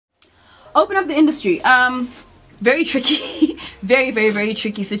Open up the industry. Very tricky. Very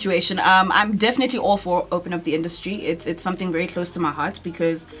tricky situation. I'm definitely all for open up the industry. It's something very close to my heart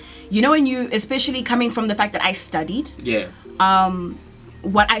because, you know, when you, especially coming from the fact that I studied. Yeah.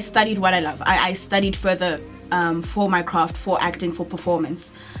 What I love. I studied further for my craft, for acting, for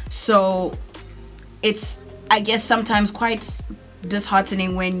performance. So it's, I guess, sometimes quite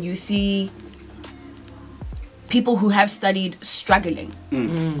disheartening when you see people who have studied struggling.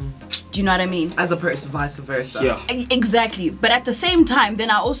 Do you know what I mean? As a person, vice versa. Yeah. Exactly. But at the same time, then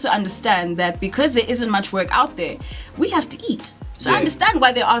I also understand that because there isn't much work out there, we have to eat. So I understand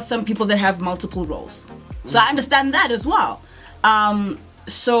why there are some people that have multiple roles. So I understand that as well.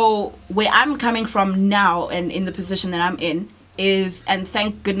 So where I'm coming from now and in the position that I'm in is, and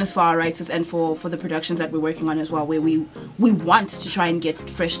thank goodness for our writers and for the productions that we're working on as well, where we want to try and get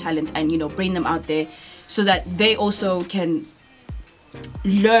fresh talent and, you know, bring them out there so that they also can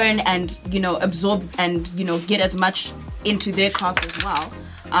learn and, you know, absorb and, you know, get as much into their craft as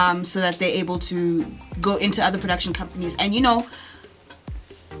well, so that they're able to go into other production companies and, you know,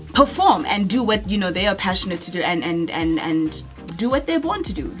 perform and do what, you know, they are passionate to do and do what they're born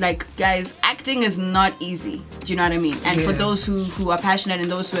to do. Like, guys, acting is not easy. Do you know what I mean? And for those who are passionate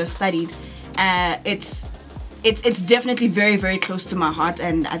and those who have studied, it's definitely very close to my heart,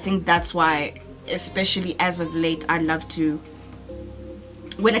 and I think that's why, especially as of late, I love to,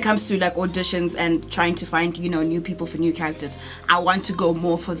 when it comes to like auditions and trying to find, you know, new people for new characters, I want to go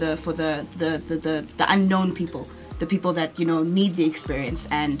more for the unknown people, the people that, you know, need the experience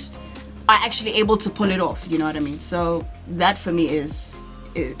and are actually able to pull it off, you know what I mean? So that for me is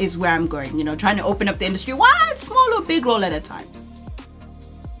where I'm going, you know, trying to open up the industry one small or big role at a time.